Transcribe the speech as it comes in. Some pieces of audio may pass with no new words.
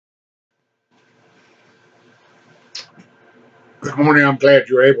Good morning. I'm glad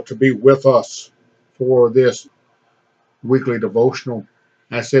you're able to be with us for this weekly devotional.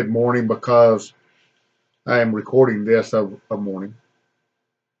 I said morning because I am recording this of a morning.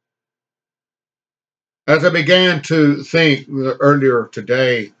 As I began to think earlier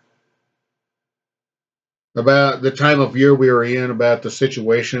today about the time of year we are in, about the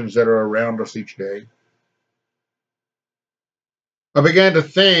situations that are around us each day, I began to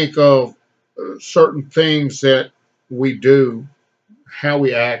think of certain things that we do, how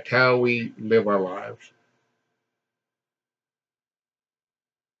we act, how we live our lives.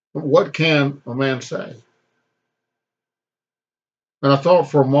 What can a man say? And I thought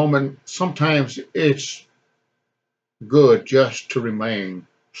for a moment, sometimes it's good just to remain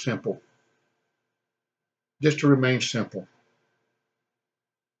simple. Just to remain simple.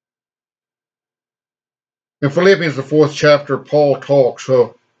 In Philippians, the fourth chapter, Paul talks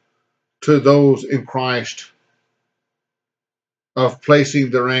to those in Christ of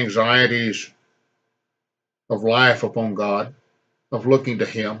placing their anxieties of life upon God, of looking to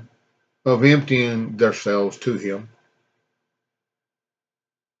Him, of emptying themselves to Him.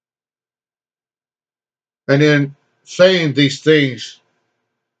 And in saying these things,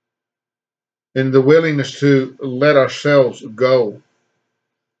 in the willingness to let ourselves go,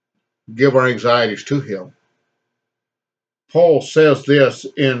 give our anxieties to Him. Paul says this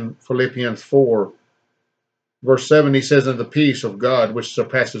in Philippians 4, verse 7. He says, "And the peace of God, which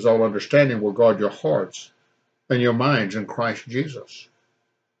surpasses all understanding, will guard your hearts and your minds in Christ Jesus."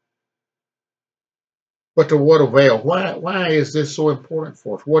 But to what avail? Why is this so important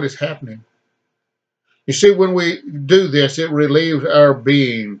for us? What is happening? You see, when we do this, it relieves our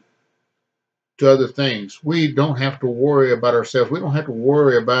being to other things. We don't have to worry about ourselves. We don't have to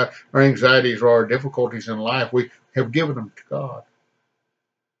worry about our anxieties or our difficulties in life. We have given them to God.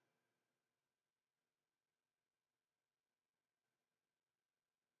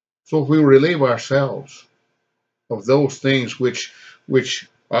 So if we relieve ourselves of those things which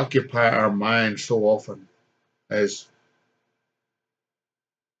occupy our minds so often as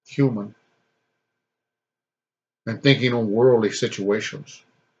human, and thinking on worldly situations,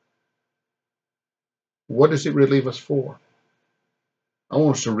 what does it relieve us for? I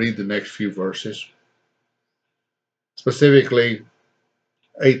want us to read the next few verses, specifically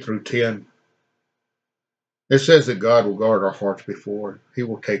 8 through 10. It says that God will guard our hearts before He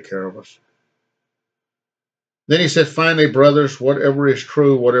will take care of us. Then he says, "Finally, brothers, whatever is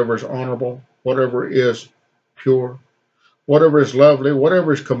true, whatever is honorable, whatever is pure, whatever is lovely,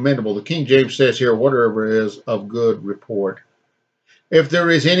 whatever is commendable." The King James says here, "whatever is of good report. If there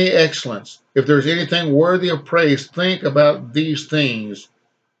is any excellence, if there is anything worthy of praise, think about these things.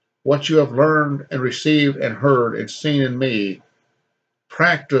 What you have learned and received and heard and seen in me,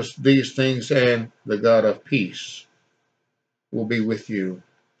 practice these things, and the God of peace will be with you."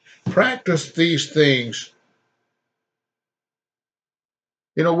 Practice these things.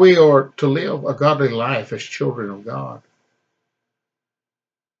 You know, we are to live a godly life as children of God.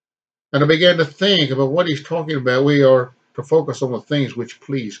 And I began to think about what he's talking about. We are to focus on the things which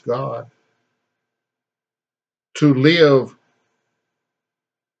please God, to live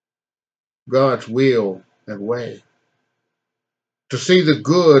God's will and way, to see the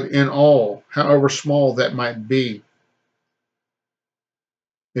good in all, however small that might be.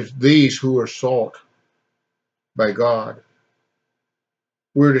 It's these who are sought by God.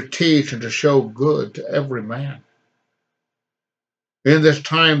 We're to teach and to show good to every man. In this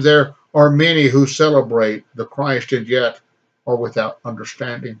time, there are many who celebrate the Christ and yet are without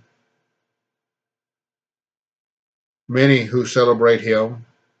understanding. Many who celebrate Him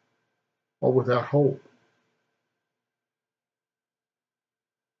are without hope.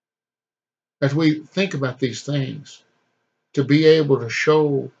 As we think about these things, to be able to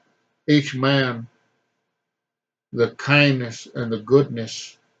show each man the kindness and the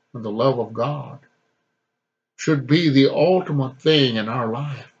goodness and the love of God should be the ultimate thing in our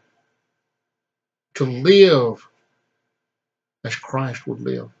life. To live as Christ would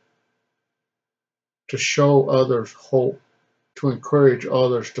live, to show others hope, to encourage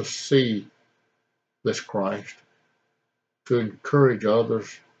others to see this Christ, to encourage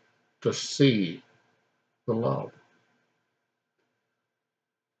others to see the love.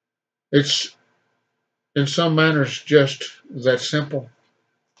 It's in some manners just that simple.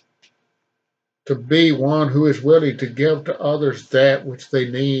 To be one who is willing to give to others that which they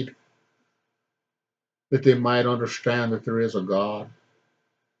need, that they might understand that there is a God,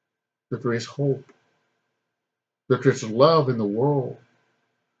 that there is hope, that there's love in the world,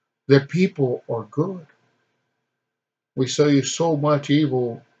 that people are good. We see so much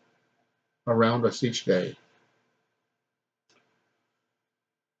evil around us each day.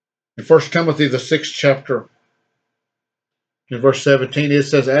 In 1 Timothy, the 6th chapter, in verse 17, it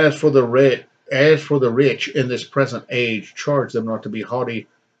says, as for the rich in this present age, charge them not to be haughty,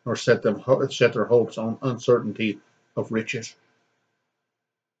 nor set their hopes on uncertainty of riches.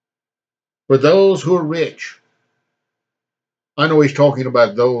 For those who are rich, I know he's talking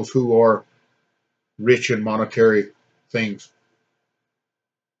about those who are rich in monetary things.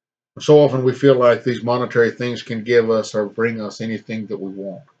 So often we feel like these monetary things can give us or bring us anything that we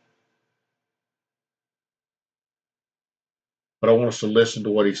want. But I want us to listen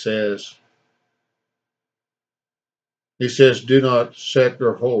to what he says. He says, do not set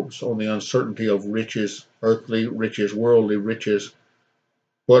your hopes on the uncertainty of riches, earthly riches, worldly riches,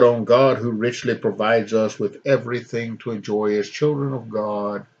 but on God who richly provides us with everything to enjoy. As children of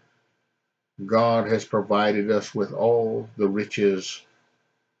God, God has provided us with all the riches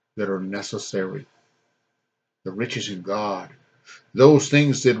that are necessary. The riches in God. Those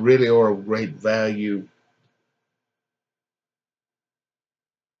things that really are of great value.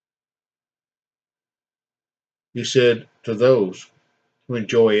 He said to those who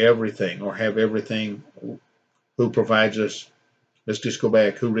enjoy everything or have everything, who provides us, let's just go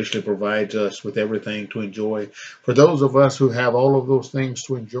back, who richly provides us with everything to enjoy. For those of us who have all of those things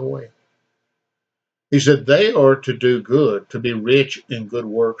to enjoy, he said they are to do good, to be rich in good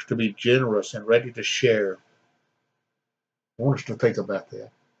works, to be generous and ready to share. I want us to think about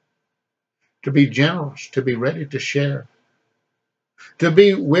that. To be generous, to be ready to share, to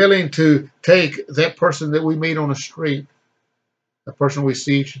be willing to take that person that we meet on the street, the person we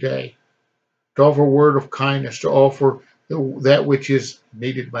see each day, to offer a word of kindness, to offer that which is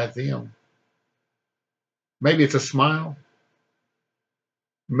needed by them. Maybe it's a smile.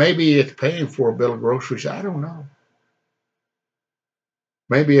 Maybe it's paying for a bill of groceries. I don't know.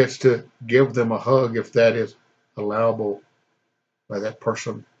 Maybe it's to give them a hug if that is allowable by that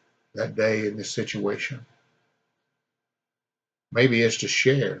person that day in this situation. Maybe it's to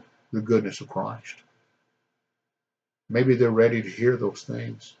share the goodness of Christ. Maybe they're ready to hear those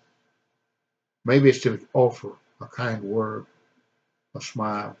things. Maybe it's to offer a kind word, a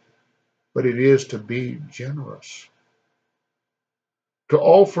smile, but it is to be generous. To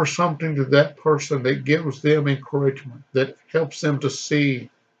offer something to that person that gives them encouragement, that helps them to see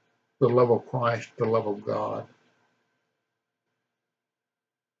the love of Christ, the love of God.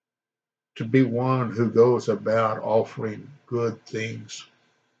 To be one who goes about offering good things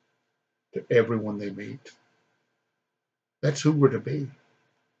to everyone they meet. That's who we're to be.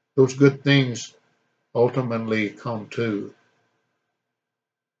 Those good things ultimately come to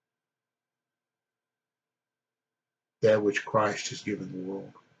that which Christ has given the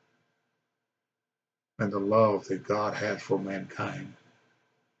world and the love that God has for mankind.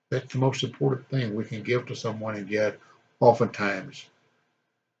 That's the most important thing we can give to someone, and yet oftentimes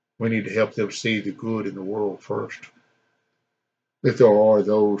we need to help them see the good in the world first. If there are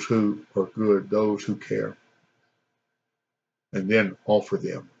those who are good, those who care, and then offer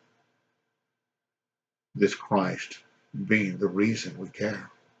them this Christ being the reason we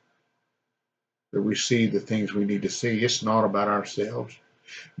care. That we see the things we need to see. It's not about ourselves.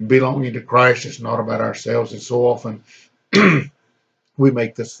 Belonging to Christ is not about ourselves. And so often we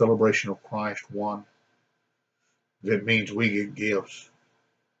make this celebration of Christ one that means we get gifts.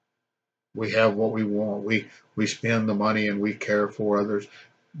 We have what we want. We spend the money and we care for others,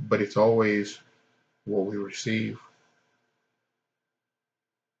 but it's always what we receive.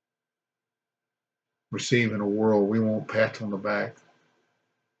 Receive in a world we won't pat on the back.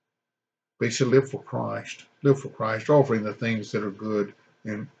 But he said, live for Christ. Live for Christ, offering the things that are good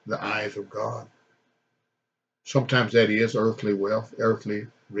in the eyes of God. Sometimes that is earthly wealth, earthly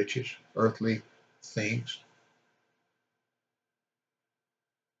riches, earthly things.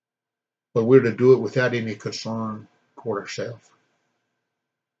 But we're to do it without any concern toward ourselves.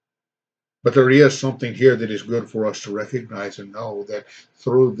 But there is something here that is good for us to recognize and know, that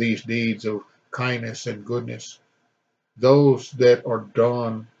through these deeds of kindness and goodness, those that are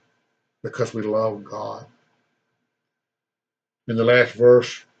done because we love God. In the last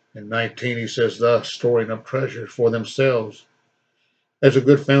verse, in 19, he says, thus storing up treasures for themselves as a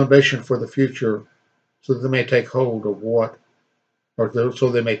good foundation for the future, so that they may take hold of so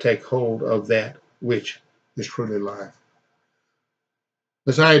they may take hold of that which is truly life.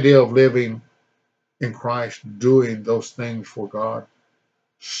 This idea of living in Christ, doing those things for God,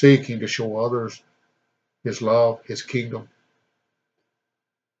 seeking to show others his love, his kingdom.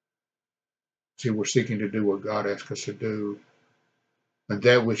 See, we're seeking to do what God asks us to do, and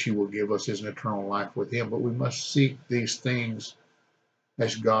that which he will give us is an eternal life with him. But we must seek these things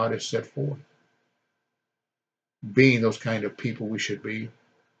as God has set forth, being those kind of people we should be.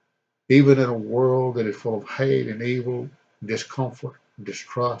 Even in a world that is full of hate and evil, discomfort,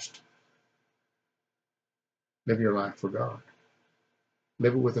 distrust, live your life for God.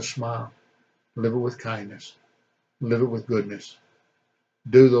 Live it with a smile. Live it with kindness. Live it with goodness.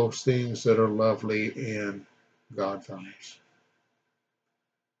 Do those things that are lovely in God's eyes.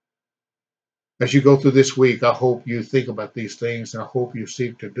 As you go through this week, I hope you think about these things, and I hope you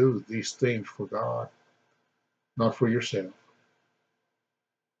seek to do these things for God, not for yourself.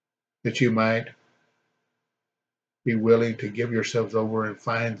 That you might be willing to give yourselves over and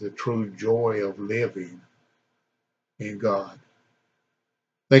find the true joy of living in God.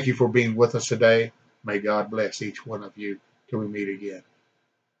 Thank you for being with us today. May God bless each one of you till we meet again.